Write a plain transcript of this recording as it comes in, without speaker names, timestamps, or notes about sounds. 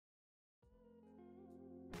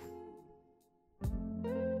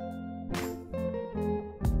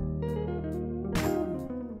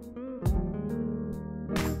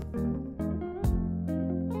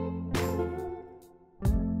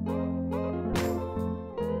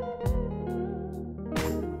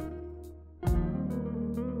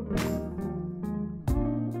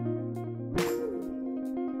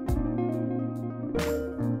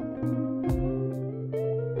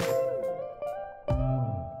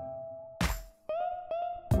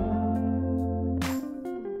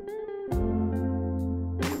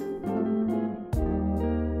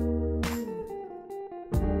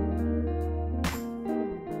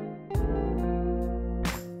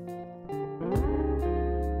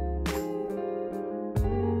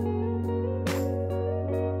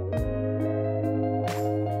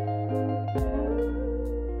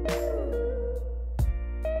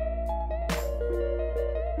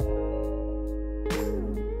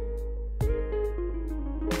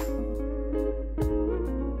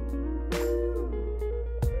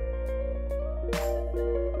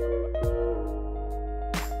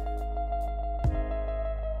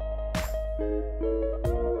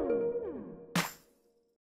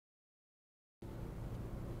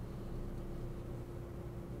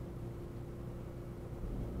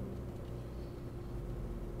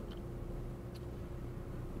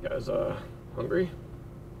Guys, hungry?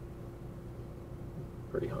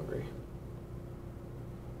 Pretty hungry.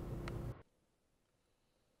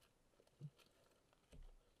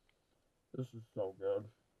 This is so good.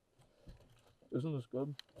 Isn't this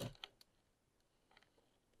good?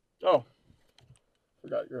 Oh,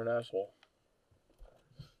 forgot you're an asshole.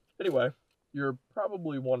 Anyway, you're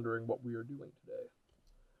probably wondering what we are doing today.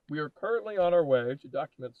 We are currently on our way to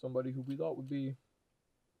document somebody who we thought would be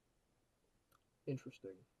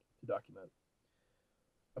interesting to document.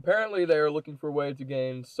 Apparently, they are looking for a way to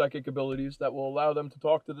gain psychic abilities that will allow them to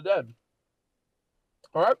talk to the dead.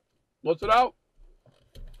 Alright, what's it out?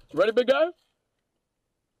 Ready, big guy?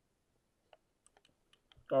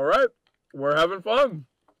 Alright, we're having fun.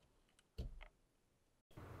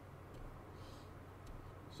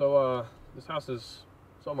 So, this house is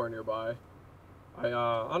somewhere nearby. I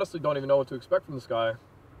honestly don't even know what to expect from this guy.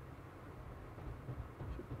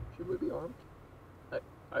 Should we be armed?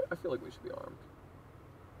 I feel like we should be armed.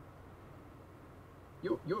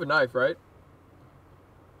 You have a knife, right?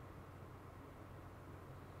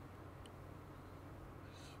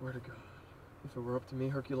 I swear to God, if it were up to me,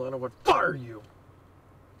 Herculano would fire you!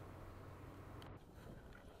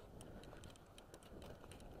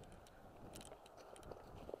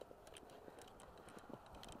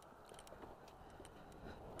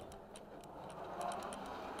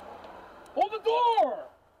 Hold the door!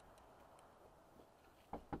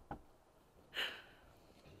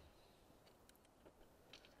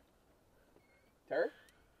 Terry?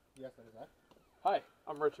 Yes, that is that. Hi,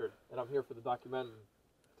 I'm Richard, and I'm here for the documentary.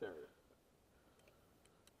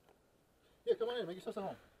 Yeah, come on in, make yourself at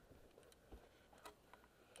home.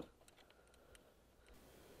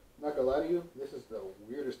 Not gonna lie to you, this is the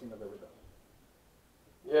weirdest thing I've ever done.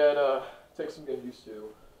 Yeah, it takes some getting used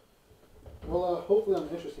to. Well, hopefully I'm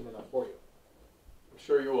interesting enough for you. I'm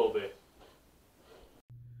sure you will be.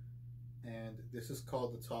 And this is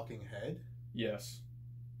called the Talking Head. Yes.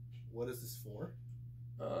 What is this for?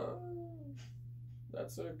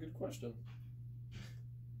 That's a good question.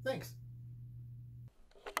 Thanks.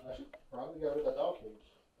 I should probably get rid of that dog cage.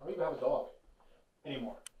 I don't even have a dog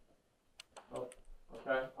anymore. Oh,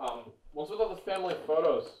 okay. What's with all the family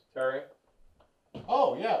photos, Terry?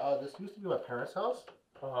 Oh yeah, this used to be my parents' house.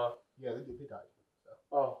 Uh-huh. Yeah, they died.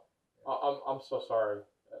 So. Oh, I'm so sorry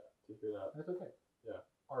to hear that. That's okay. Yeah.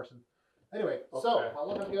 Arson. Anyway, Okay. so how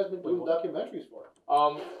long have you guys been doing documentaries for?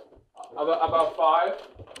 About 5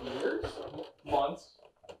 years, months.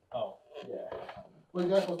 Oh. Yeah. Well,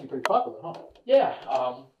 you guys must be pretty popular, huh? Yeah.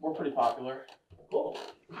 We're pretty popular. Cool.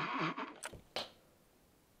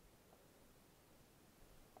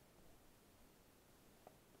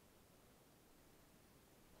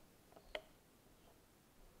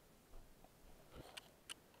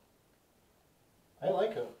 I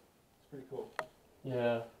like him. It's pretty cool.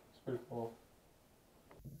 Yeah, it's pretty cool.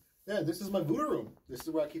 Yeah, this is my voodoo room. This is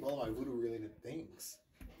where I keep all my voodoo related things.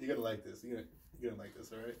 You're gonna like this. You're gonna like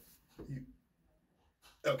this, alright?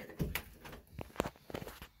 Okay.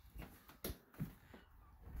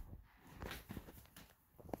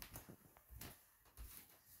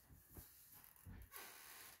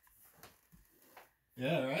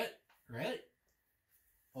 Yeah, right? Right?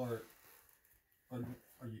 Or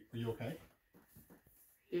are you okay?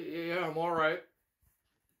 Yeah, I'm all right.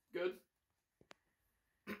 Good.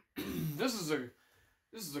 This is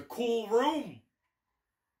a cool room,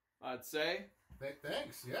 I'd say.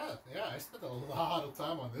 Thanks. Yeah. I spent a lot of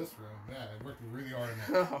time on this room. Yeah, I worked really hard on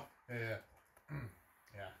that. Yeah.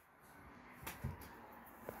 Yeah.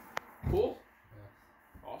 Cool.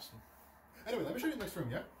 Yeah. Awesome. Anyway, let me show you the next room.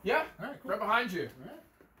 Yeah. Yeah. All right. Cool. Right behind you. All right.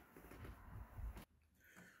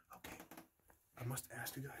 Okay. I must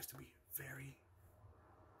ask you guys to be very,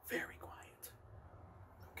 very quiet.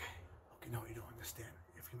 Okay. Okay. No, you don't understand.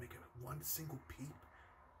 If you make one single peep,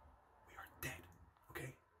 we are dead.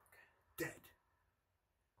 Okay. Dead.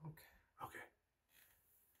 Okay. Okay.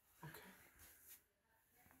 Okay.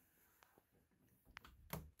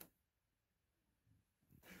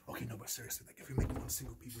 Okay, no, but seriously, like if you make one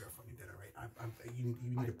single peep, we are fucking dead, all right? You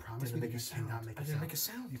need to promise me that you cannot make a sound. I didn't make a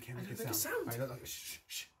sound. You can't make a sound. All right, shh.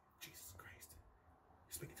 Jesus Christ.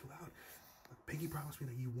 You're speaking too loud. Look, Pinky promised me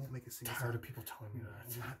that you won't make a single sound. Tired of people telling me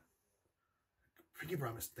that. Pinky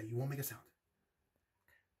promised that you won't make a sound.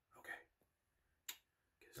 Okay.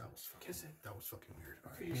 That was fucking weird.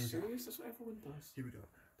 All right, Are you serious? That's what everyone does. Here we go.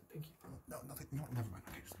 The pinky. No, nothing. No, never mind.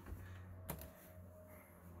 Okay.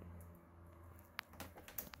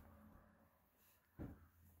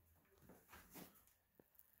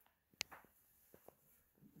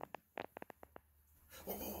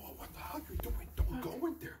 Whoa, what the hell are you doing? Don't go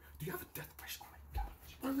in there. Do you have a death wish? Oh my God.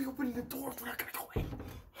 Why are we opening the door if we're not gonna go in?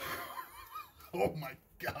 Oh my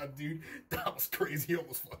god, dude. That was crazy. I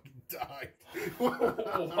almost fucking died.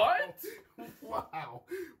 What? Wow.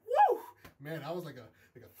 Woo! Man, that was like a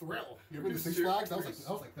thrill. You ever been to Six Flags? That was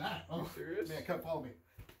like that. Oh, serious? Man, come follow me.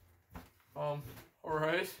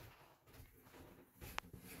 Alright.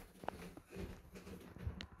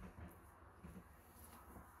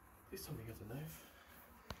 Please tell me you got the knife.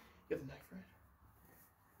 You got the knife, right?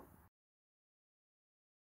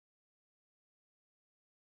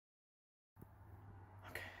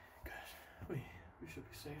 Okay, good. We should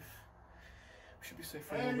be safe. We should be safe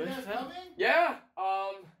for a little bit. You guys coming? Yeah.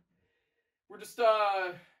 We're just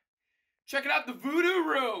checking out the voodoo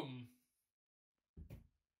room.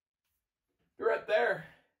 You're right there.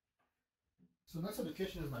 So next to the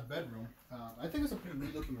kitchen is my bedroom. I think it's a pretty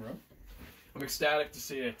neat looking room. I'm ecstatic to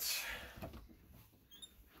see it.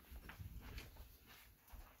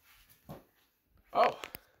 Oh.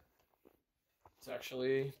 It's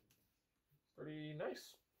actually pretty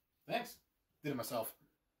nice. Thanks. Did it myself.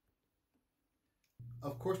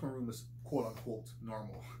 Of course my room is quote unquote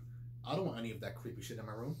normal. I don't want any of that creepy shit in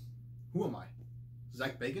my room. Who am I?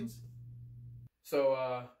 Zach Bagans? So,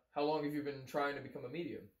 how long have you been trying to become a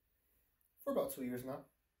medium? For about 2 years now.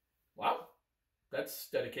 Wow. That's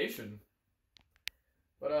dedication.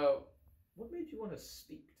 But, what made you want to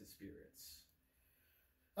speak to spirits?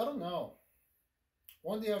 I don't know.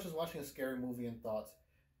 One day I was just watching a scary movie and thought,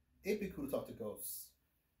 it'd be cool to talk to ghosts.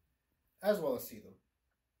 As well as see them.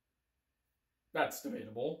 That's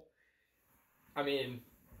debatable. I mean,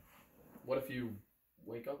 what if you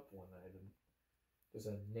wake up one night and there's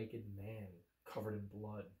a naked man covered in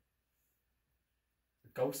blood? A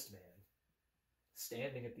ghost man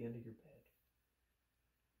standing at the end of your bed.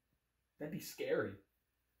 That'd be scary.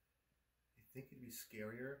 You think it'd be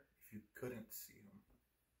scarier if you couldn't see him?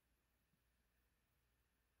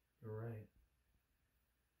 You're right.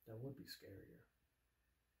 That would be scarier.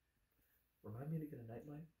 Remind me to get a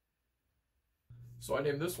nightlight. So I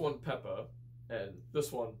named this one Peppa, and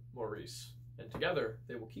this one Maurice. And together,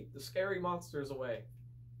 they will keep the scary monsters away.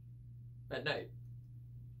 At night.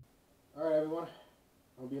 Alright everyone.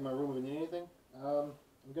 I'll be in my room if you need anything.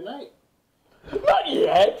 Good night. Not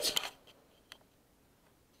yet!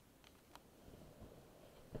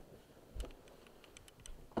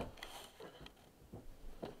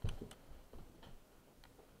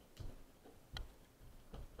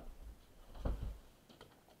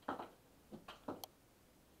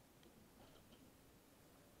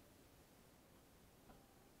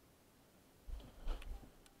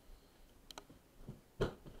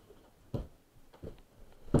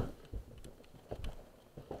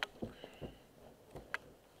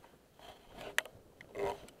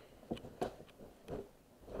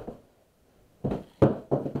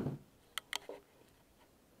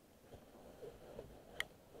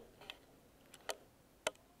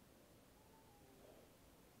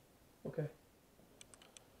 Okay.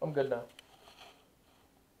 I'm good now.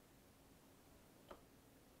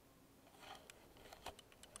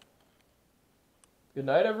 Good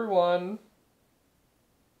night, everyone.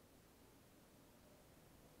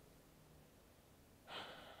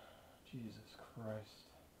 Jesus Christ.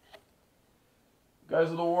 You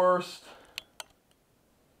guys are the worst.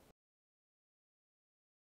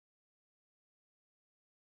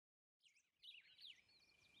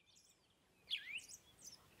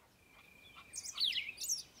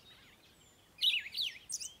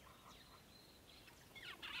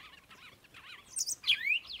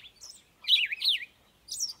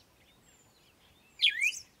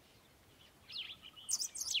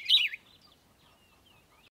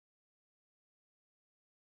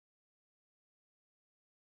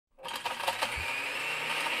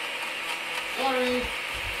 Sorry.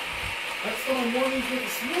 That's for my mornings with a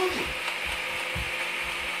smoothie.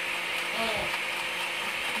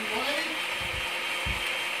 Why?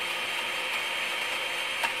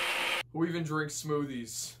 Who even drinks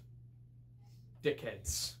smoothies?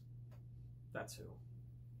 Dickheads. That's who.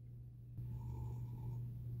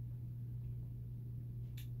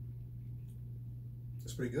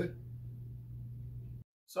 That's pretty good.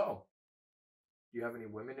 So, do you have any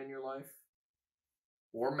women in your life?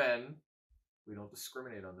 Or men? We don't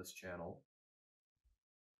discriminate on this channel.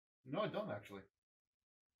 No, I don't actually.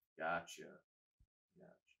 Gotcha.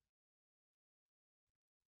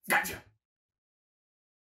 Gotcha!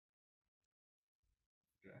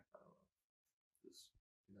 Okay. I don't know.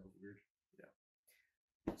 That was weird. Yeah.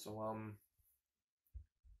 So,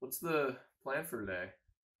 what's the plan for today?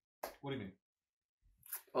 What do you mean?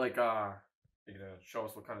 Like, you're gonna show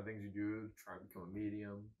us what kind of things you do, try to become a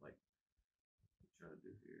medium, like, what you trying to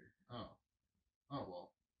do here? Oh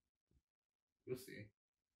well. We'll see.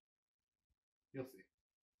 You'll see.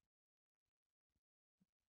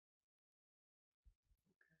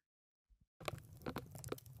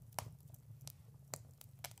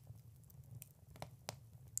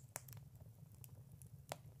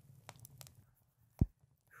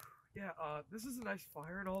 Yeah, this is a nice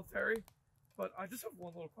fire and all, Terry, but I just have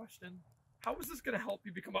one little question. How is this gonna help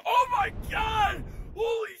you become a— Oh my god!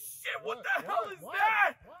 Holy shit, what the hell is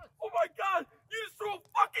that? What? Oh my god! You just threw a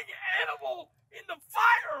fucking animal in the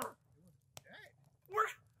fire!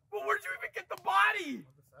 Where'd you even get the body?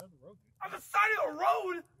 On the side of the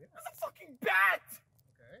road, dude. On the side of the road? Yeah. That's a fucking bat!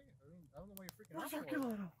 Okay, I don't know why you're freaking Where's out for.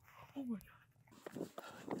 Herculano? Oh my god.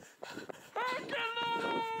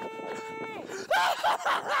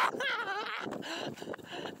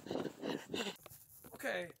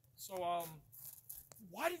 Okay, so,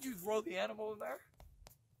 why did you throw the animal in there?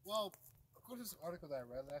 Well, according to this article that I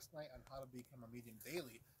read last night on how to become a medium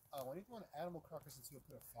daily, when you throw an animal carcass into a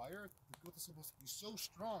pit of fire, the growth is supposed to be so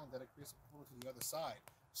strong that it creates a portal to the other side.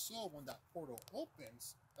 So when that portal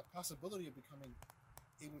opens, the possibility of becoming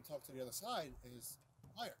able to talk to the other side is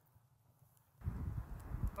higher.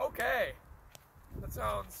 Okay. That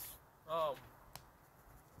sounds,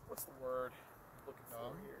 what's the word I'm looking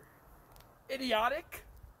for here? Idiotic?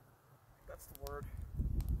 That's the word.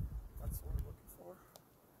 That's the word I'm looking for.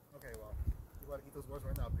 Okay, well, you want to eat those words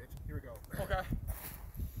right now, bitch. Here we go. Okay.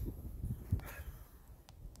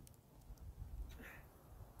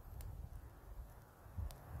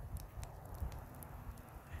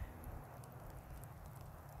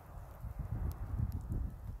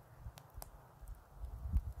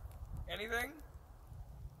 Anything?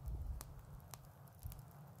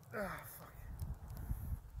 Ah, fuck.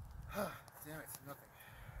 Damn it, nothing.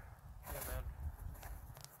 Yeah, man.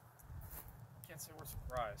 Can't say we're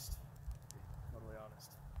surprised. Totally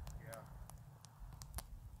honest. Yeah.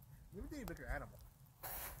 Maybe they a bigger animal.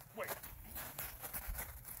 Wait.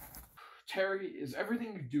 Terry, is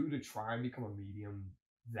everything you do to try and become a medium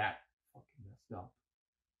that fucking messed up?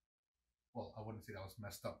 Well, I wouldn't say that was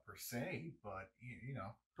messed up per se, but, you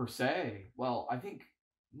know. Per se? Well, I think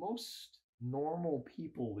most normal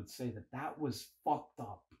people would say that that was fucked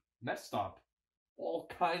up. Messed up. All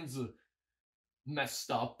kinds of messed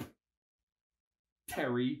up.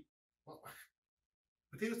 Terry. Well,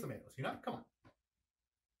 potatoes, tomatoes, you know? Come on.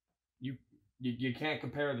 You can't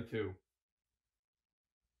compare the two.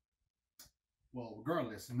 Well,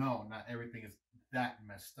 regardless, no, not everything is that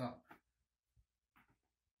messed up.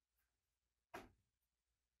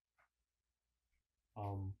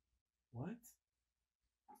 What?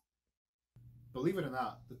 Believe it or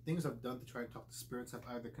not, the things I've done to try and talk to spirits have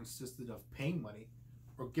either consisted of paying money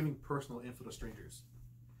or giving personal info to strangers.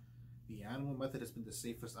 The animal method has been the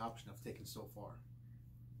safest option I've taken so far.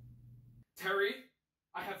 Terry,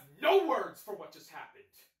 I have no words for what just happened.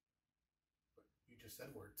 But you just said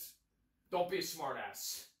words. Don't be a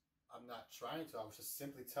smartass. I'm not trying to. I was just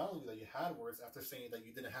simply telling you that you had words after saying that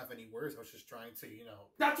you didn't have any words. I was just trying to, you know.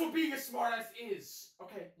 That's what being a smartass is.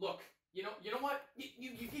 Okay, look. You know what?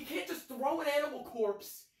 You can't just throw an animal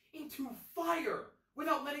corpse into fire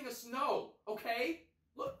without letting us know, okay?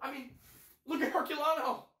 Look at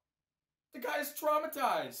Herculano. The guy is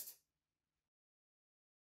traumatized.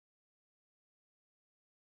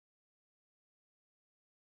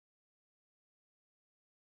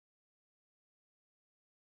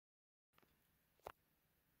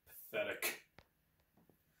 Pathetic.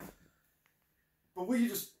 But will you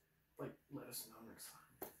just, let us know next time?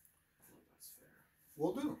 I feel like that's fair.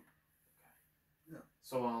 Will do. Okay. Yeah.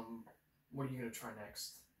 So, what are you gonna try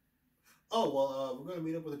next? Oh, well, we're going to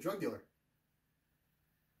meet up with a drug dealer.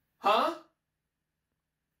 Huh?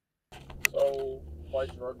 So, by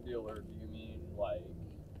drug dealer, do you mean like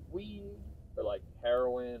weed or like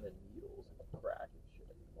heroin and needles and crack and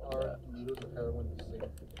shit? Are needles and heroin the same?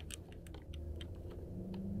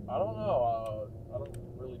 I don't know. I don't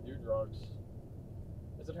really do drugs.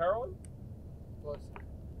 Is it heroin? Well,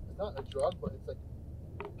 it's not a drug, but it's like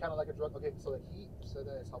kind of like a drug. Okay, so he said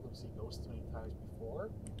that it's helped him see ghosts many times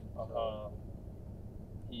before.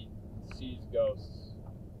 He sees ghosts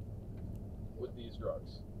with these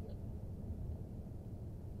drugs.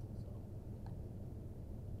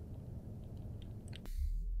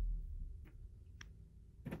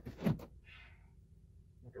 Not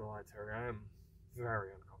gonna lie, Terry, I am very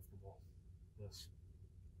uncomfortable. Yes.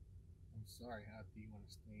 I'm sorry. Do you want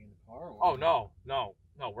to stay in the car? Or Oh no,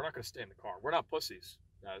 we're not gonna stay in the car. We're not pussies,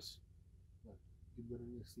 guys. Look, you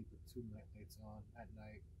literally sleep with 2 night lights on at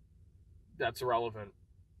night. That's irrelevant.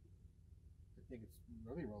 I think it's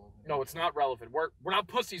really relevant. No, it's not relevant. We're not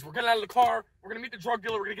pussies. We're getting out of the car. We're gonna meet the drug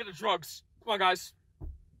dealer. We're gonna get the drugs. Come on, guys. Get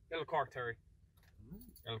out of the car, Terry.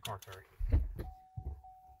 Get out of the car, Terry.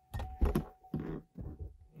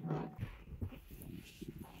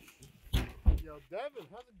 Devin,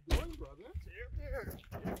 how's it going, brother? Here. What's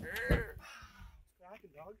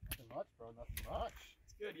cracking, dog? Nothing much, bro. Nothing much.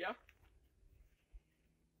 It's good, yeah?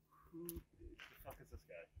 Who the fuck is this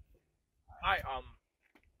guy? Hi, I'm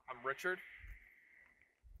Richard.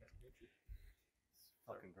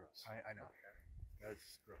 Fucking gross. I know.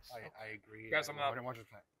 That's gross. I agree. Guys, I'm not. I don't want to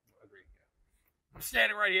agree. Yeah. I'm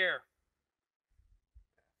standing right here.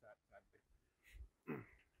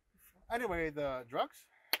 Anyway, the drugs?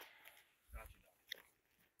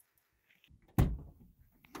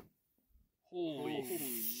 Holy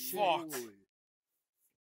fuck.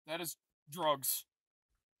 That is drugs.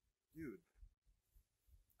 Dude,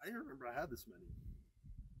 I didn't remember I had this many.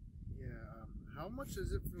 Yeah. How much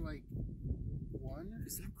is it for like one?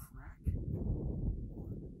 Is that crack?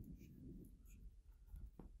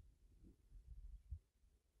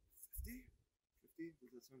 50?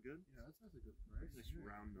 Does that sound good? Yeah, that's a good price. Nice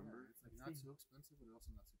round number. It's like not so expensive, but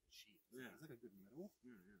also not super cheap. Yeah. It's like a good middle.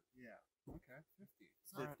 Yeah. Yeah. Okay. 50.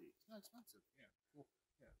 It's not, 50. It's not expensive. Yeah. Cool.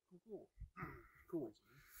 Yeah. Cool. Cool.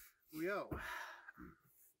 Well, yo.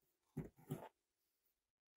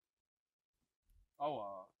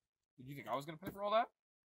 Oh, did you think I was gonna pay for all that?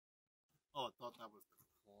 Oh, I thought that was the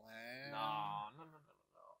plan. No.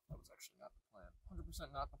 That was actually not the plan.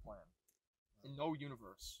 100% not the plan. In no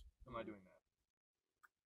universe am I doing that.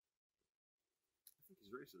 I think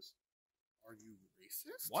he's racist. Are you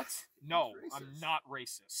racist? What? No, racist. I'm not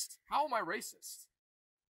racist. How am I racist?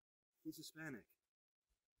 He's Hispanic.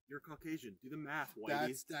 You're Caucasian. Do the math,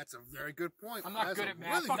 Whitey. That's a very good point. I'm not That's good a at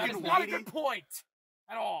math. really That good is point. not a good point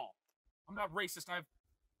at all. I'm not racist. I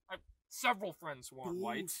have several friends who aren't Ooh,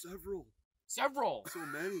 white. Several. Several. So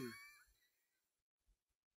many.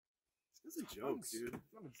 This guy's a joke, dude.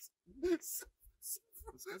 This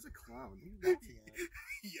guy's a clown.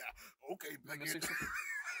 Yeah. Okay, Missing Beckett. something?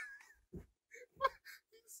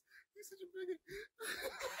 He's such a bigot.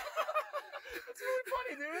 That's really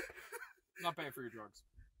funny, dude. I'm not paying for your drugs.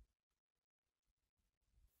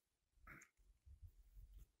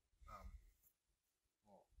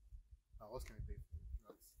 Well, how else can I pay for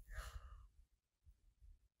drugs?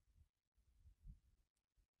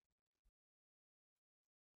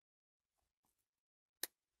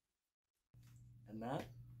 And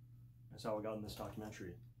that's how I got in this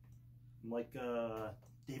documentary. I'm like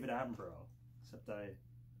David Attenborough, except I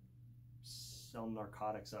sell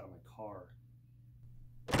narcotics out of my car.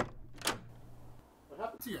 What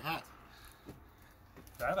happened to your hat?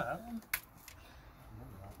 Do I have a hat on?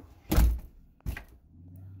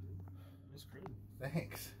 It's great.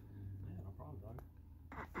 Thanks. Yeah, no problem, dog.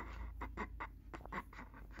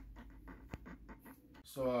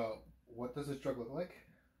 So, what does this drug look like?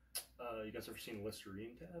 You guys ever seen the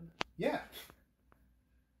Listerine tab? Yeah.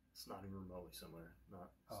 It's not even remotely similar.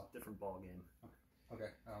 Not. It's Oh. a different ball game. Okay.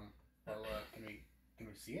 Well, can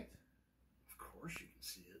we see it? Of course you can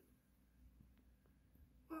see it.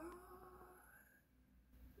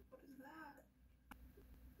 What is that?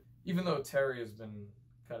 Even though Terry has been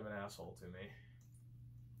kind of an asshole to me,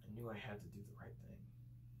 I knew I had to do the right thing.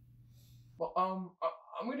 Well,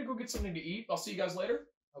 I'm gonna go get something to eat. I'll see you guys later.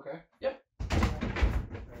 Okay. Yeah.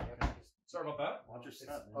 Sorry about that. Watch your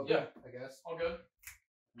step, man. Okay, Yeah. I guess. All good.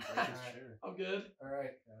 Break his chair. I'm good. All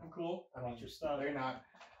right. I'm cool. I mean, Watch your step. they're not.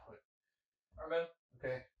 All right, man.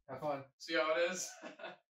 Okay. Have fun. See how it is.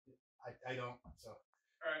 I don't. So.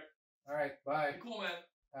 All right. All right. Bye. Cool,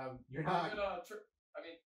 man. You're Have a not. good trip. I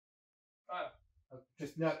mean, fine.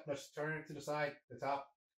 Just turn it to the side. The top.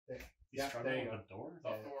 There. He's Yeah. struggling There you with go. the door.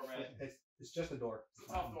 Tough door, man. It's just a door. It's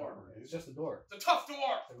a tough door. It's just a door. It's a tough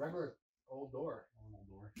door. It's a regular old door. Normal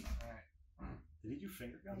door. All right. Did he do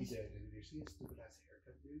finger guns? He did. Did you see his stupid ass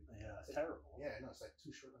haircut, dude? Yeah, it's terrible. Yeah, no, it's like too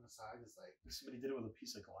short on the side. It's like Somebody did it with a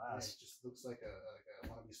piece of yeah, glass. it just looks like a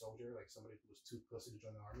wannabe soldier, like somebody who was too pussy to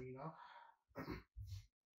join the army, you know.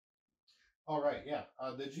 All right, yeah.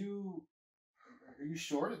 Are you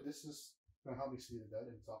sure that this is gonna help me see the dead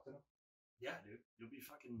and talk to them? Yeah, dude. You'll be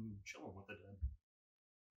fucking chilling with the dead.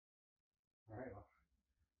 All right, well,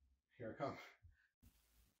 here I come.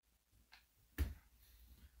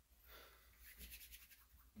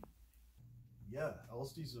 Yeah,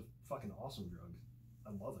 LSD's a fucking awesome drug.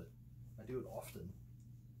 I love it. I do it often.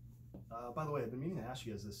 By the way, I've been meaning to ask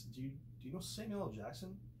you guys this. Do you know Samuel L.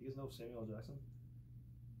 Jackson? Do you guys know Samuel L. Jackson?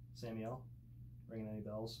 Samuel? Ringing any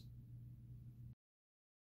bells?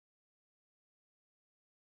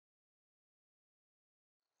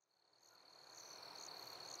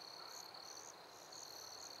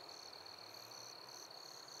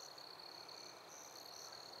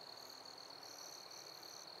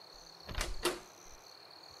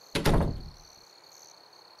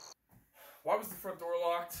 Why was the front door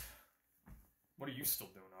locked? What are you still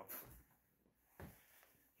doing up?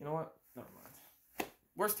 You know what? Never mind.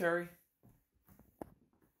 Where's Terry?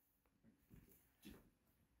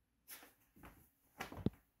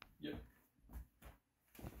 Yep.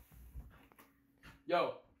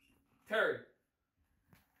 Yo, Terry.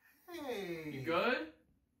 Hey. You good?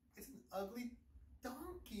 It's an ugly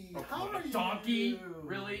donkey. Oh, How are you? donkey?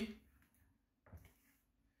 Really?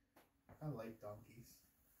 I like donkeys.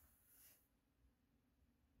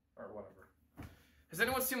 Or whatever. Has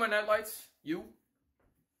anyone seen my nightlights? You?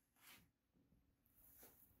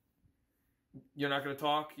 You're not gonna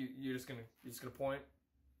talk? You're just gonna point?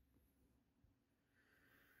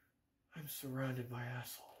 I'm surrounded by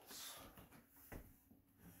assholes.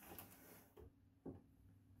 Oh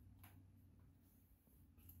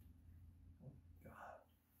God.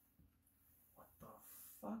 What the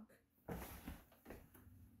fuck?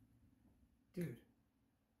 Dude.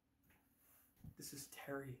 This is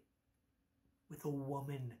Terry. With a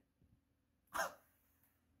woman.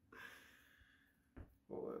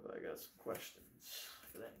 Well, I got some questions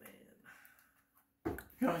for that man.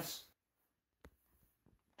 Guys,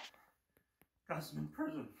 I'm in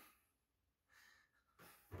prison.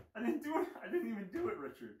 I didn't do it. I didn't even do it,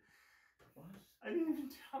 Richard. What? I didn't even.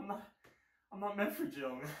 I'm not meant for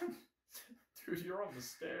jail, man. Dude, you're on the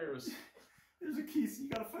stairs. There's a key. So you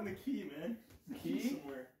gotta find the key, man. There's a Key?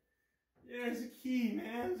 somewhere. Yeah, there's a key,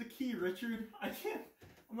 man. There's a key, Richard. I can't.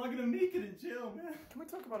 I'm not gonna make it in jail, man. Can we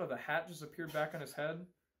talk about how the hat just appeared back on his head?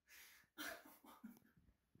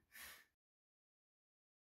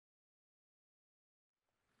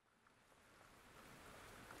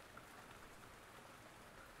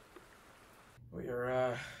 We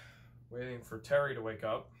are waiting for Terry to wake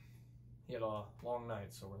up. He had a long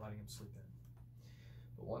night, so we're letting him sleep in.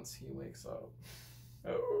 But once he wakes up,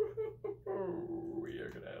 we are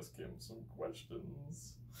gonna ask him some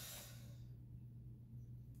questions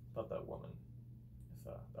about that woman, if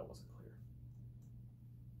that wasn't clear.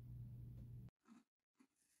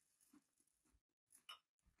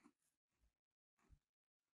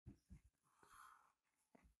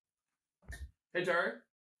 Hey Terry,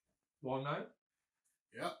 long night?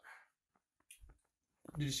 Yep.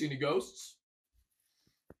 Did you see any ghosts?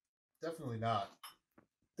 Definitely not.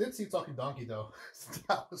 Did see talking donkey though.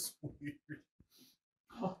 That was weird.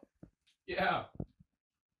 Yeah.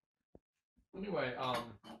 Anyway,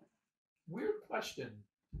 weird question,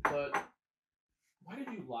 but why did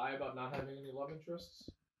you lie about not having any love interests?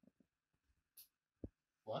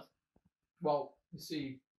 What? Well, you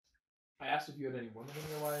see, I asked if you had any women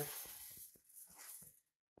in your life,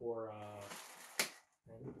 or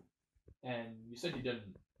and you said you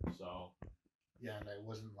didn't. So. Yeah, and I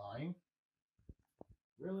wasn't lying.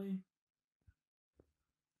 Really?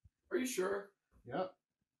 Are you sure? Yep.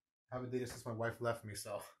 Haven't dated since my wife left me,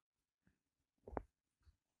 so.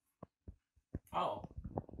 Oh.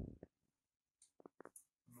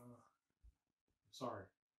 Sorry.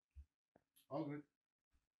 All good.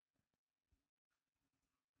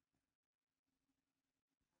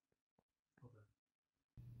 Okay.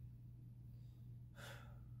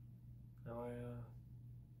 Now I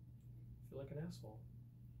feel like an asshole.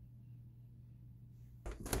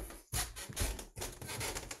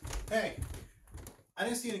 Hey, I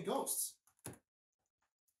didn't see any ghosts.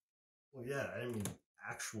 Well, yeah, I mean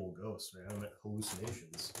actual ghosts, man. I meant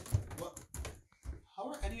hallucinations. What? How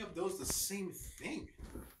are any of those the same thing?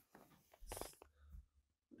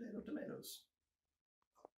 Tomatoes.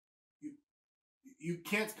 You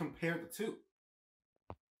can't compare the two.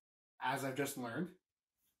 As I've just learned.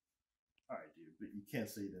 All right, dude, but you can't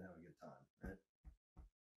say you didn't have a good time, right?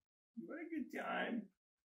 You had a good time.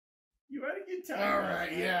 You had a good time. All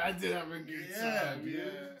right, yeah, I did have a good time. Dude.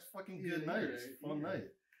 Yeah, It's a fucking good night. It's a fun night.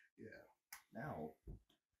 Yeah. Now,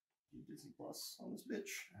 you Disney Plus on this bitch.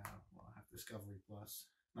 Well, I have Discovery Plus.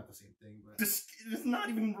 Not the same thing, but It's not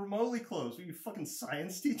even remotely close. Are you a fucking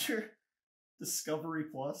science teacher? Discovery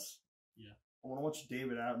Plus? Yeah. I want to watch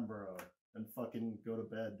David Attenborough and fucking go to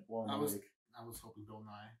bed while I'm awake. I was hoping Bill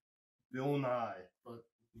Nye, Bill Nye. but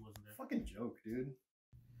he wasn't there. Fucking joke, dude.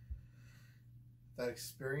 That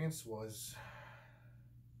experience was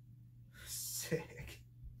sick.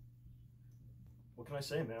 What can I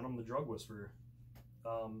say, man? I'm the drug whisperer.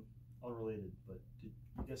 Unrelated, but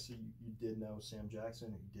I guess you did know Sam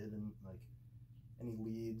Jackson. You didn't, like, any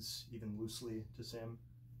leads, even loosely, to Sam?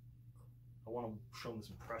 I want to show him this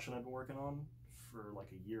impression I've been working on for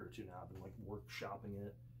like a year or two now. I've been like workshopping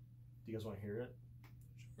it. Do you guys want to hear it?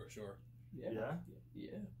 Sure. Yeah?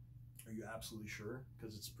 Yeah. Are you absolutely sure?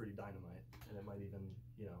 Because it's pretty dynamite, and it might even,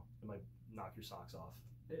 it might knock your socks off.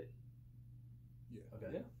 Yeah.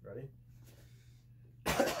 Okay. Yeah. Ready?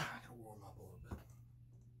 I gotta warm up. up a little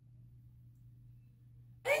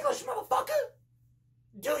bit. English, motherfucker!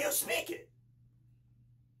 Do you speak it?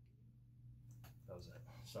 That was it.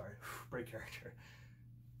 Sorry. Break character.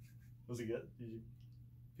 Was it good?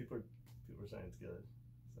 People are saying it's good.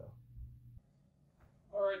 So.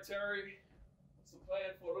 All right, Terry. What's the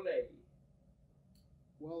plan for today?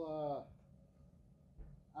 Well,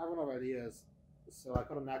 I run out of ideas, so I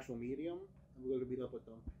caught an actual medium, and we're going to meet up with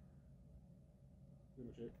them. Pretty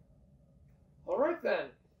much it. All right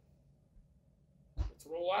then. Let's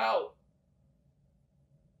roll out.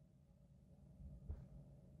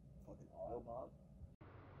 Fucking oil bob.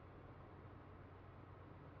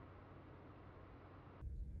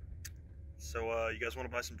 So, you guys want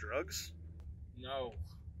to buy some drugs? No,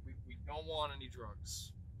 we don't want any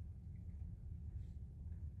drugs.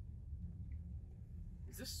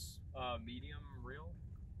 Is this medium real?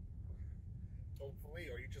 Hopefully,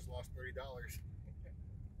 or you just lost $30.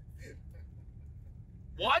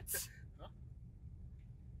 What? Huh?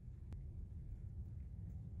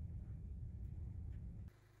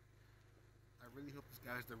 I really hope this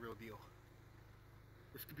guy's the real deal.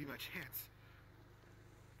 This could be my chance.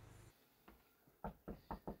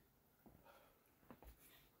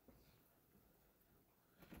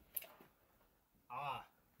 Ah,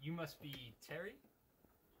 you must be Terry?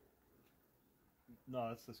 No,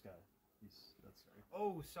 that's this guy. That's sorry.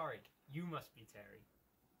 Oh, sorry. You must be Terry.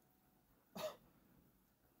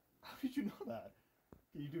 How did you know that?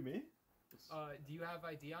 Can you do me? Do you have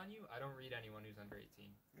ID on you? I don't read anyone who's under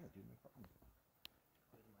 18. Yeah, dude, no problem.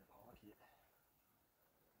 Put it in my pocket.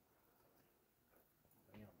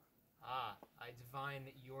 Bam. Ah, I divine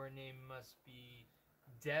that your name must be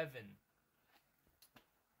Devin.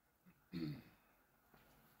 Dude,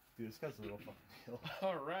 this guy's a real fucking deal.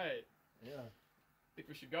 All right. Yeah. Think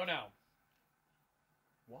we should go now.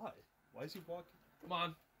 Why? Why is he walking? Come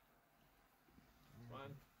on.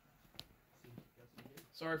 Fine.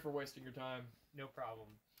 Sorry for wasting your time. No problem.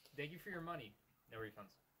 Thank you for your money. No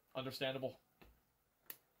refunds. Understandable.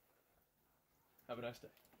 Have a nice day.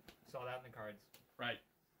 Saw that in the cards. Right.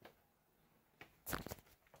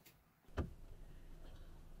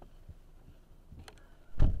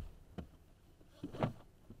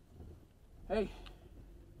 Hey.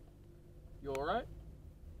 You alright?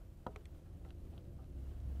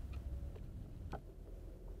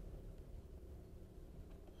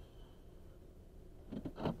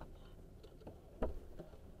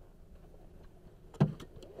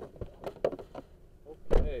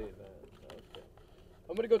 Okay then. Okay.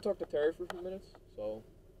 I'm gonna go talk to Terry for a few minutes, so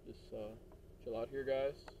just chill out here,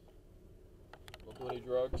 guys. Don't do any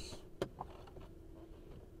drugs.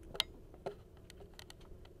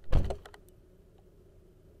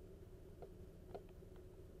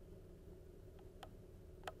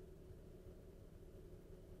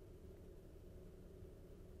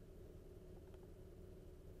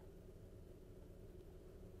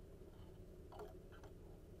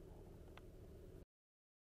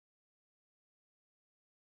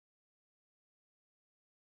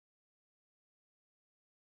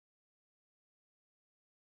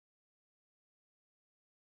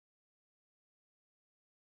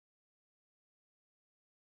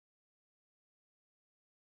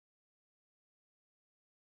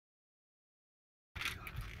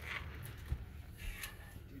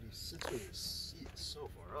 Dude, he sits in his seat so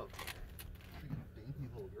far up. Like a baby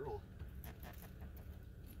little girl. What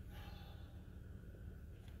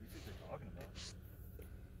do you think they're talking about?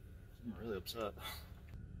 I'm really upset. What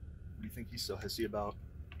do you think he's so hissy about?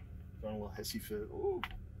 Throwing a little hissy fit. Ooh.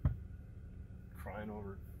 Crying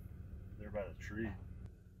over there by the tree.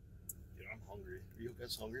 Dude, I'm hungry. Are you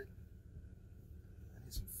guys hungry? I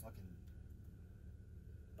need some fucking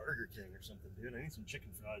Burger King or something, dude. I need some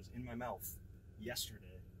chicken fries in my mouth. Yesterday.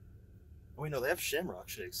 Oh wait, no, they have Shamrock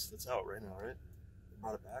Shakes. That's out right now, right? They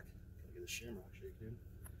brought it back. Gotta get a Shamrock Shake, dude.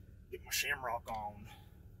 Get my Shamrock on.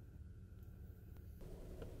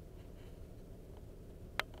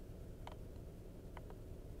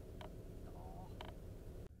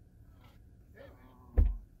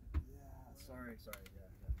 Sorry,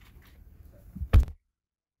 yeah.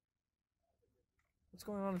 What's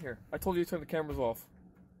going on here? I told you to turn the cameras off.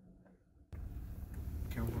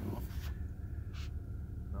 Camera went off.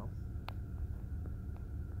 No?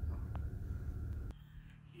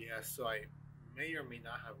 Yeah, so I may or may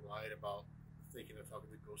not have lied about thinking that talking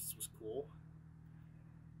to ghosts was cool.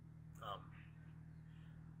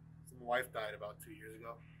 So my wife died about 2 years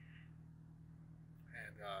ago.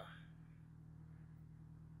 And,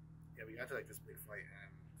 yeah, we got to like this big fight,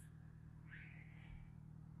 and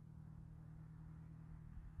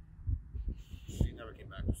she never came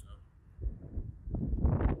back, so.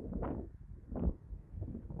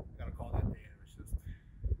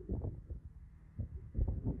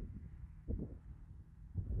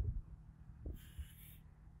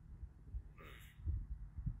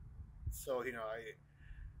 So, you know, I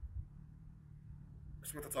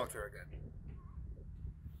just want to talk to her again.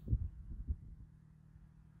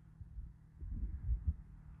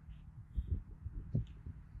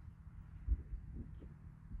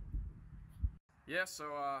 Yeah,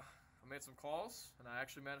 so I made some calls, and I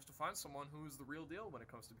actually managed to find someone who's the real deal when it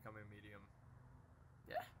comes to becoming a medium.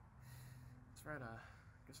 Yeah, that's right. I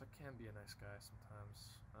guess I can be a nice guy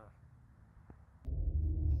sometimes.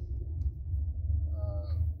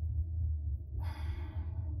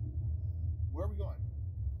 Where are we going?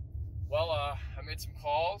 Well, I made some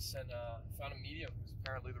calls and found a medium who's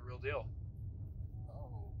apparently the real deal.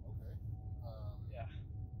 Oh, okay. Yeah.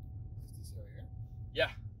 Is this area here?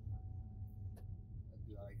 Yeah.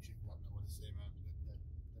 Dude, I actually don't know what to say, man.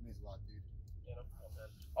 That means a lot, dude. Yeah, no problem,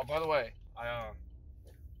 man. Oh, by the way, I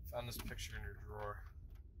found this picture in your drawer.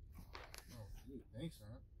 Oh, dude, thanks,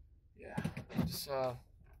 man. Yeah. Just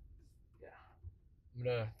yeah. I'm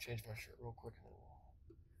gonna change my shirt real quick and then we'll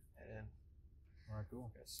head in. Alright,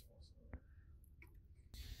 cool. Yes.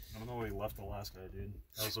 I don't know where you left the last guy, dude.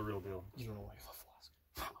 That was the real deal. You don't know why you left Alaska.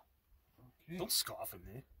 Okay. Don't scoff at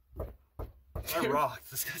me. I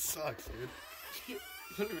rocked. This guy sucks, dude. You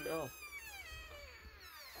don't even know.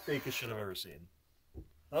 Fakest shit I've ever seen.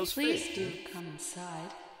 That was Please fake. do come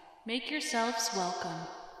inside. Make yourselves welcome.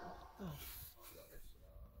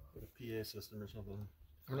 Get a PA system or something.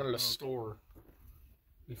 I'm going to the store.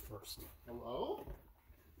 Me first. Hello?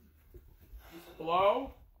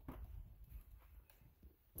 Hello?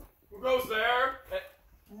 Who goes there?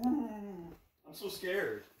 I'm so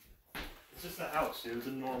scared. It's just a house, dude. It's a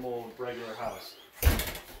normal, regular house. Okay,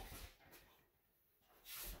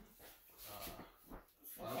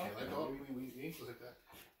 let go. We ain't supposed to hit that.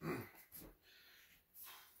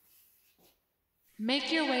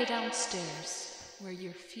 Make your way downstairs, where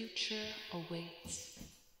your future awaits.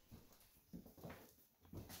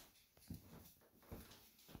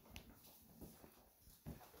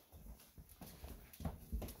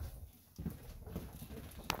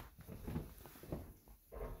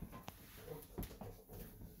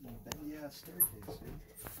 Bendy ass staircase, dude.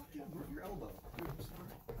 Fucking your elbow. Dude, I'm sorry.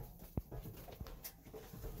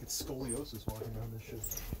 It's scoliosis walking down this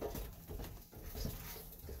shit.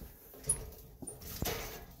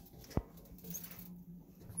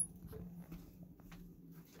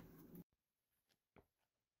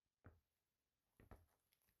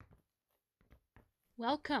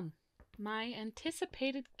 Welcome, my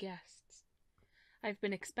anticipated guests. I've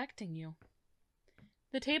been expecting you.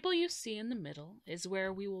 The table you see in the middle is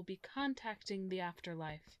where we will be contacting the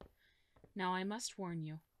afterlife. Now I must warn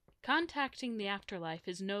you, contacting the afterlife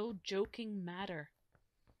is no joking matter.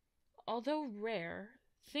 Although rare,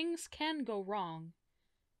 things can go wrong,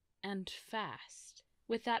 and fast.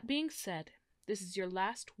 With that being said, this is your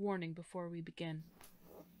last warning before we begin.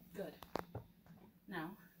 Good.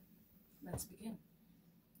 Now, let's begin.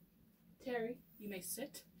 Terry, you may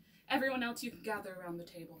sit. Everyone else, you can gather around the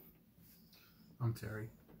table. I'm Terry.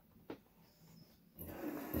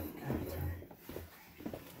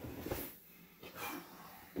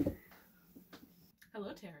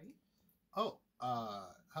 Hello, Terry. Oh,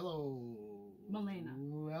 hello. Malena.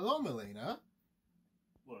 Hello, Malena.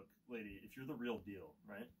 Look, lady, if you're the real deal,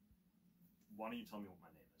 right? Why don't you tell me what my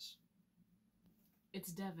name is?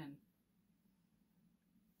 It's Devin.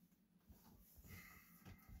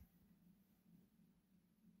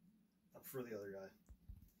 I prefer the other guy.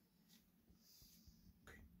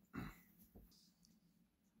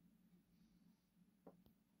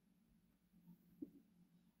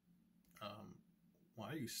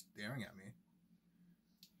 Why are you staring at me?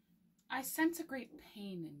 I sense a great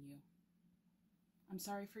pain in you. I'm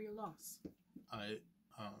sorry for your loss.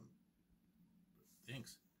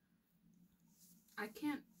 Thanks. I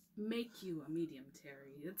can't make you a medium,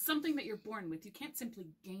 Terry. It's something that you're born with. You can't simply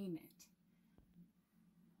gain it.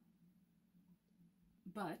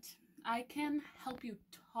 But I can help you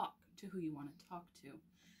talk to who you want to talk to.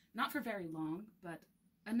 Not for very long, but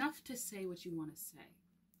enough to say what you want to say.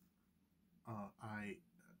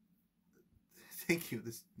 Thank you.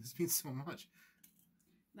 This means so much.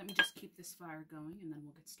 Let me just keep this fire going and then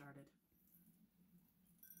we'll get started.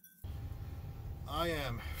 I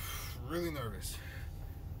am really nervous.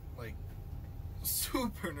 Like,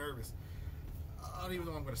 super nervous. I don't even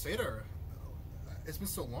know what I'm going to say to her. It's been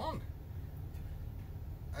so long.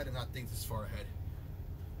 I did not think this far ahead.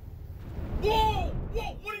 Whoa!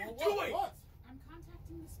 Whoa! What are you doing? What? I'm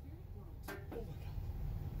contacting the spirit world. Oh my god.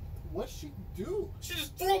 What'd she do? She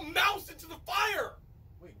just threw a mouse into the fire!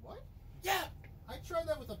 Wait, what? Yeah! I tried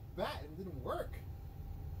that with a bat and it didn't work.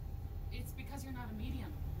 It's because you're not a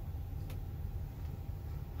medium.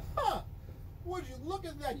 Huh! Would you look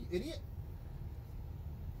at that, you idiot?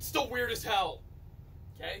 still weird as hell.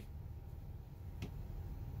 Okay?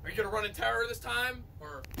 Are you gonna run in terror this time?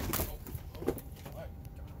 Or...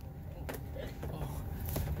 Oh,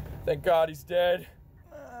 thank God he's dead.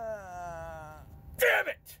 Damn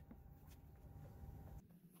it!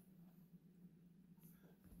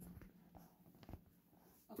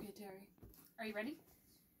 Okay, Terry. Are you ready?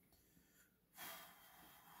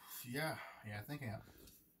 Yeah, I think I am.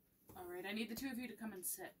 Alright, I need the two of you to come and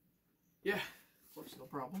sit. Yeah, of course, no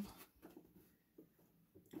problem.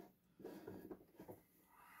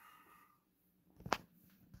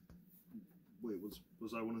 Wait,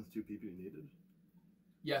 was I one of the two people you needed?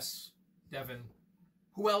 Yes, Devin.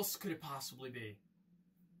 Who else could it possibly be?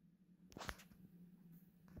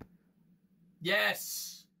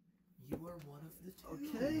 Yes! You are one of the two.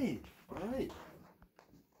 Okay, alright.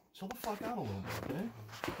 Chill the fuck out a little bit, okay?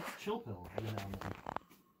 Take a chill pill every now and then.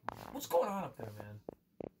 What's going on up there, man?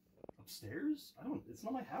 Upstairs? It's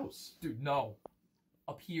not my house. Dude, no.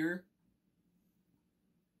 Up here?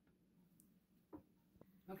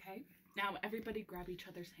 Okay, now everybody grab each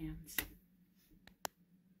other's hands.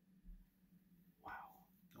 Wow.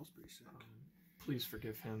 That was pretty sick. Please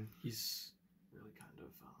forgive him. He's really kind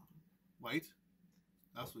of, White?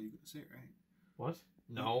 That's what you were gonna say, right? What?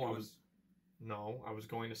 No, I was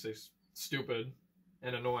going to say stupid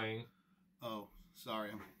and annoying. Oh,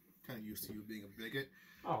 sorry. I'm kind of used to you being a bigot.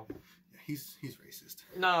 Oh. Yeah, he's racist.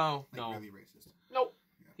 No, Like, no. really racist. Nope.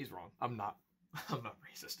 Yeah. He's wrong. I'm not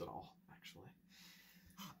racist at all, actually.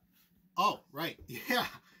 Oh, right. Yeah,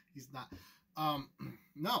 he's not.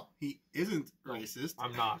 No, he isn't No, racist.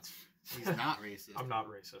 I'm not. He's not racist. I'm not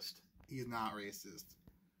racist. He's not racist.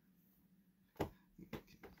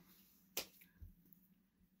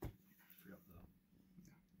 Forgot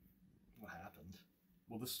what happened.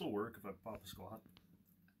 Will this still work if I pop a squat?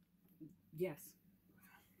 Yes.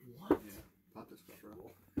 What? Yeah, pop this stuff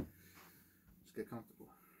up. Just get comfortable.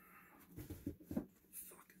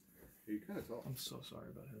 Fuck. You're kind of tall. I'm so sorry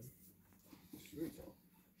about him. It's really tall.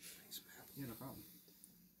 Thanks, man. Yeah, no problem.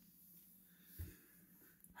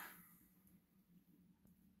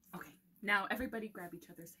 Okay, now everybody grab each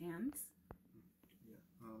other's hands. Yeah.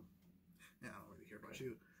 Yeah, I don't really care about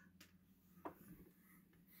you.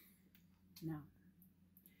 Now,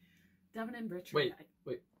 Devin and Richard. Wait.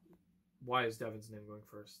 Why is Devin's name going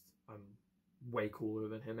first? I'm way cooler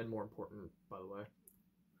than him and more important, by the way.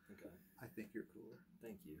 Okay. I think you're cooler.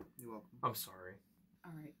 Thank you. You're welcome. I'm sorry.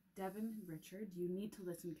 All right, Devin and Richard, you need to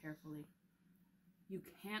listen carefully. You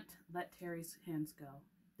can't let Terry's hands go.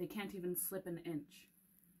 They can't even slip an inch.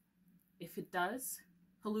 If it does,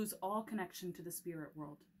 he'll lose all connection to the spirit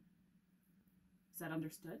world. Is that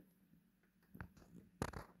understood?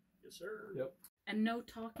 Yes, sir. Yep. And no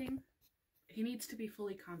talking. He needs to be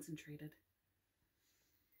fully concentrated.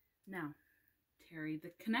 Now, Terry,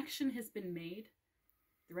 the connection has been made.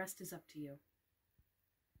 The rest is up to you.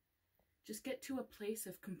 Just get to a place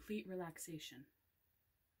of complete relaxation.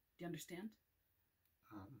 Do you understand?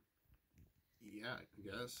 Yeah, I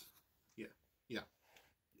guess. Yeah.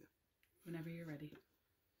 Whenever you're ready.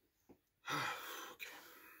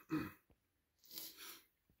 Okay.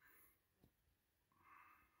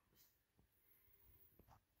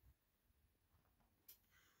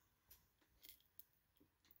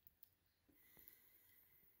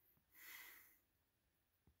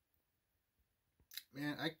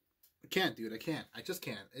 Man, I can't, dude. I can't. I just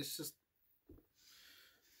can't. It's just...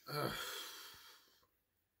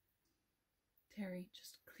 Terry,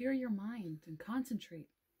 just clear your mind and concentrate.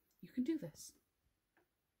 You can do this.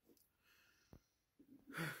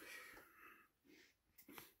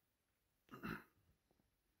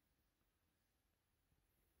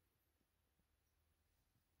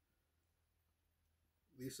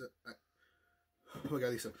 Lisa, oh my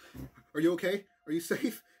God, Lisa. Are you okay? Are you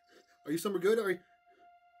safe? Are you somewhere good? Are you...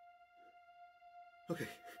 Okay.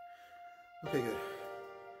 Okay, good.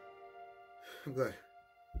 I'm glad.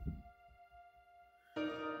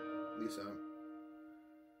 Lisa,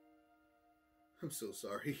 I'm so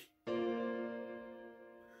sorry.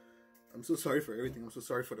 I'm so sorry for everything. I'm so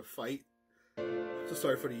sorry for the fight. I'm so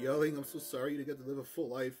sorry for the yelling. I'm so sorry you didn't get to live a full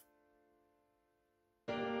life.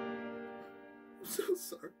 I'm so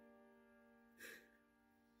sorry.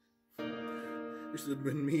 It should have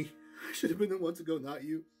been me. I should have been the one to go, not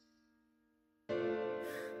you.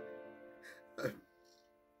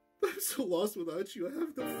 I'm so lost without you. I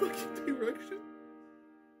have no fucking direction.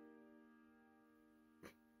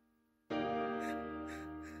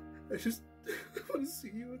 I just want to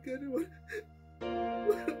see you again. I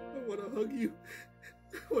want to hug you.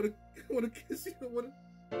 I want to kiss you. I want to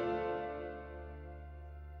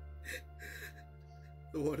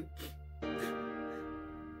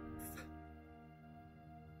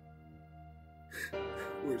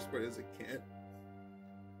worst part is I can't.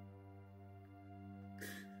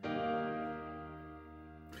 I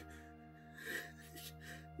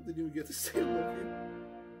didn't even get to say I love you.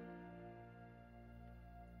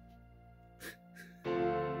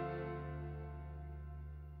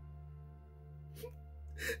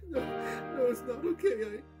 No, it's not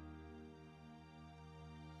okay.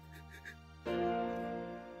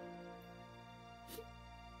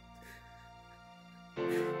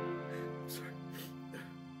 I'm sorry.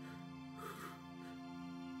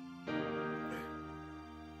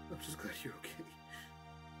 I'm just glad you're okay.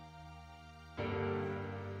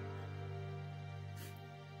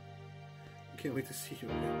 I can't wait to see you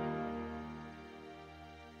again.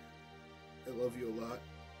 I love you a lot.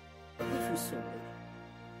 I love you so much.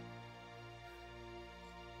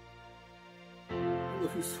 I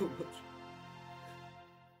love you so much.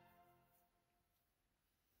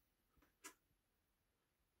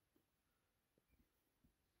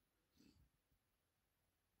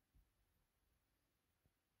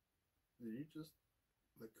 Did you just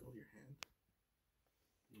let go of your hand?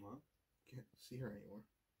 What? Can't see her anymore.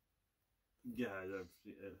 Yeah, I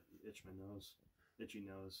itch my nose. Itchy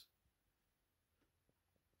nose.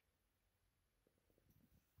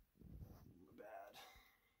 Bad.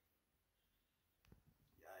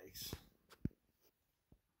 Yikes.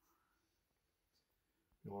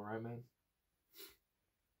 You alright, man?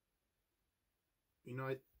 You know,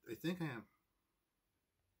 I think I am.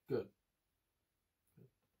 Good.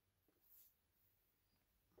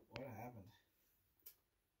 What happened?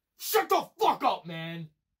 Shut the fuck up, man!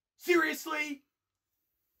 Seriously?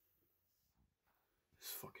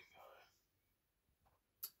 This fucking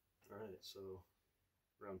guy. Alright, so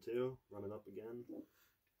round 2, run it up again.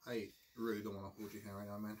 I really don't want to hold your hand right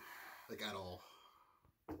now, man. Like, at all.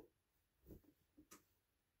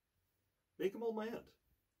 Make him hold my hand.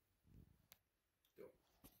 Don't.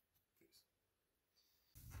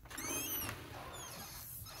 Please.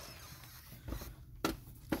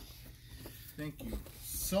 Thank you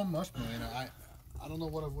so much, Malena. I don't know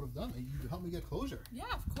what I would have done. You helped me get closure.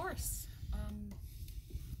 Yeah, of course.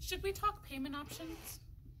 Should we talk payment options?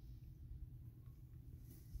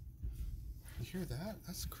 You hear that?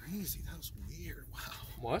 That's crazy. That was weird. Wow.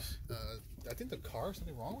 What? I think the car,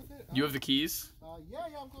 something wrong with it? You have the keys? Yeah,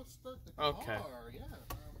 I'm going to start the car. Okay. Yeah.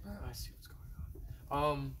 I see what's going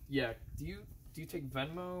on. Yeah. Do you take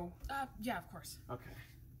Venmo? Yeah, of course. Okay.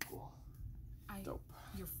 Cool. Dope.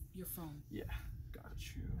 Your phone. Yeah.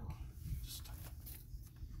 Got you. Just.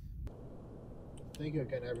 Thank you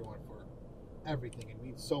again, everyone, for everything. It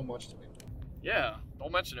means so much to me. Yeah.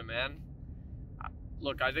 Don't mention it, man.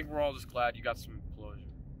 Look, I think we're all just glad you got some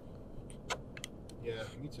closure. Yeah,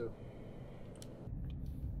 me too.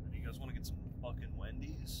 You guys want to get some fucking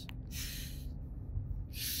Wendy's?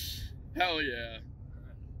 Hell yeah.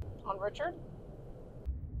 On Richard?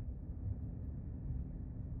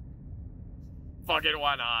 Fucking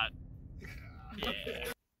why not? Yeah.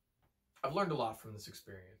 I've learned a lot from this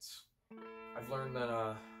experience. I've learned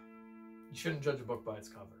that you shouldn't judge a book by its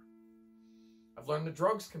cover. I've learned that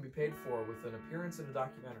drugs can be paid for with an appearance in a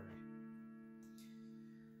documentary.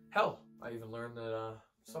 Hell, I even learned that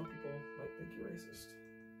some people might think you're racist,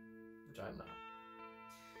 which I'm not.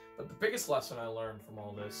 But the biggest lesson I learned from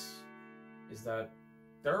all this is that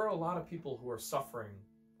there are a lot of people who are suffering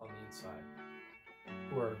on the inside,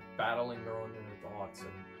 who are battling their own inner thoughts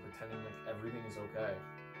and pretending like everything is okay.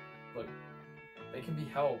 But they can be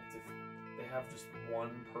helped if they have just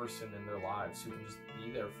one person in their lives who can just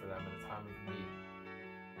be there for them in a time of need,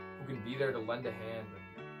 who can be there to lend a hand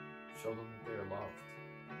and show them that they are loved.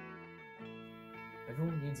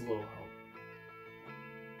 Everyone needs a little help.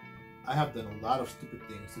 I have done a lot of stupid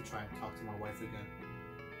things to try and talk to my wife again.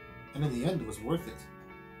 And in the end, it was worth it.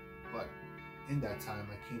 But in that time,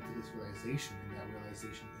 I came to this realization, and that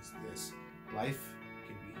realization is this. Life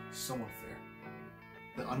can be so unfair.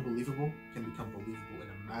 The unbelievable can become believable in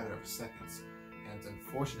a matter of seconds. And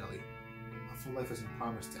unfortunately, a full life isn't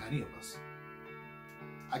promised to any of us.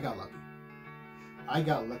 I got lucky. I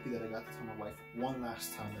got lucky that I got to tell my wife one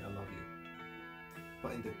last time that I love you.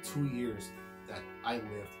 But in the 2 years that I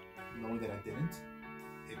lived knowing that I didn't,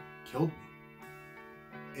 it killed me.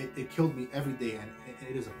 It killed me every day, and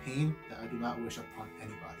it is a pain that I do not wish upon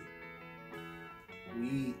anybody.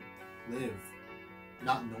 We live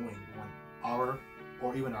not knowing when our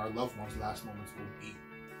or even our loved ones' last moments will be.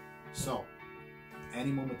 So,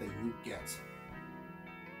 any moment that you get,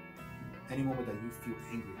 any moment that you feel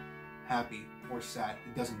angry, happy, or sad,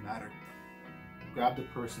 it doesn't matter. Grab the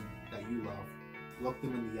person that you love, look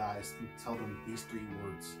them in the eyes, and tell them these 3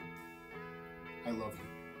 words. I love you.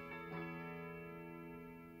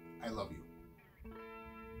 I love you.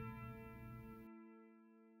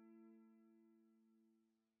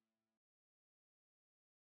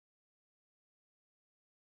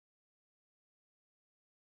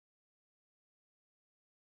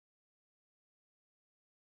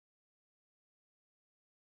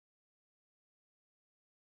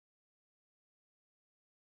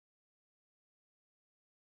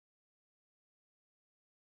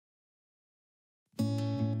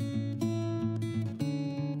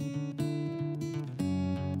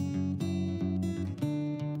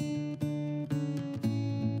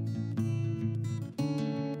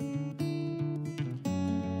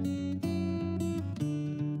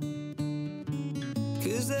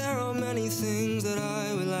 'Cause there are many things that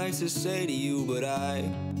I would like to say to you, but I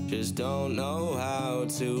just don't know how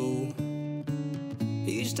to.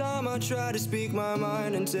 Each time I try to speak my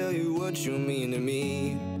mind and tell you what you mean to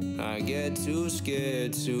me, I get too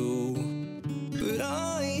scared to. But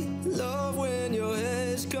I love when your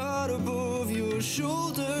head's caught above your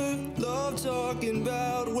shoulder. Love talking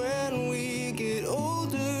about when we get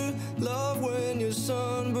older. Love when your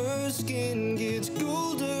sunburned skin gets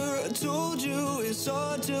colder. I told you it's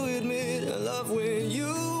hard to admit. I love when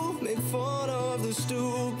you make fun of the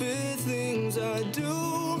stupid things I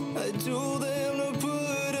do. I do them to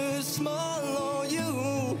put a smile on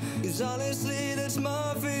you. 'Cause honestly, that's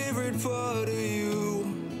my favorite part of you.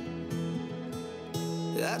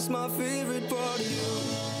 That's my favorite part of you.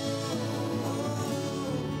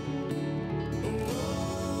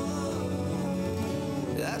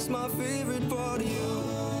 That's my favorite part of you.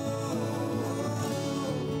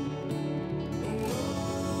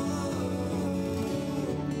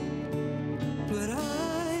 But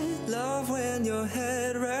I love when your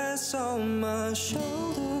head rests on my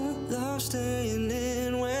shoulder. Love staying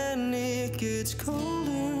in when it gets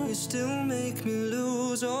colder. You still make me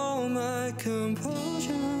lose all my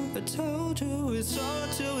composure. I told you it's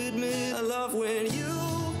hard to admit. I love when you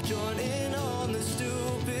join in on the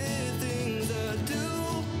stupid things I do.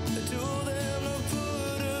 I do them to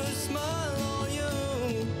put a smile on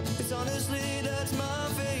you. It's honestly, that's my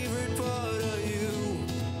favorite part of you.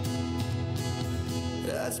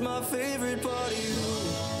 That's my favorite part of you.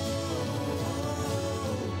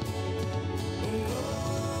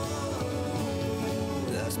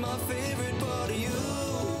 That's my favorite part of you.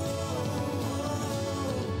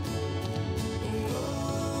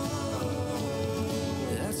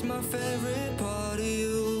 That's my favorite part of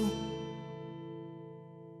you.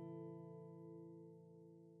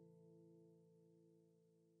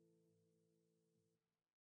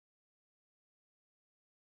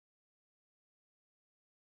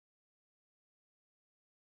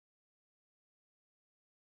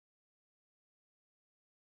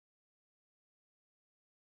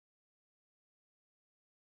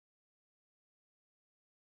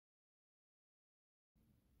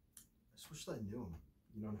 I just wish that I knew him.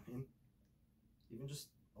 You know what I mean? Even just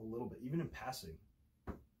a little bit, even in passing.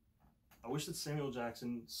 I wish that Samuel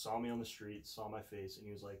Jackson saw me on the street, saw my face, and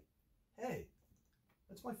he was like, "Hey,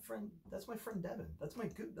 that's my friend. That's my friend Devin. That's my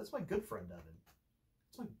good friend Devin.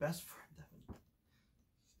 That's my best friend Devin."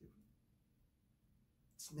 Stupid.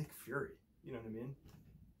 It's Nick Fury. You know what I mean?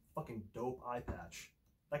 Fucking dope eye patch.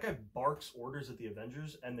 That guy barks orders at the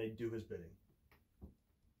Avengers, and they do his bidding.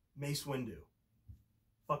 Mace Windu.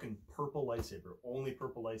 Fucking purple lightsaber. Only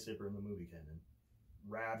purple lightsaber in the movie canon.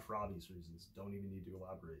 Rad for obvious reasons. Don't even need to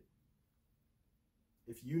elaborate.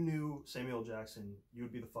 If you knew Samuel Jackson, you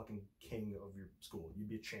would be the fucking king of your school. You'd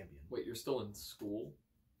be a champion. Wait, you're still in school?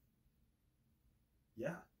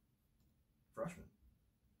 Yeah. Freshman.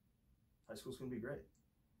 High school's gonna be great.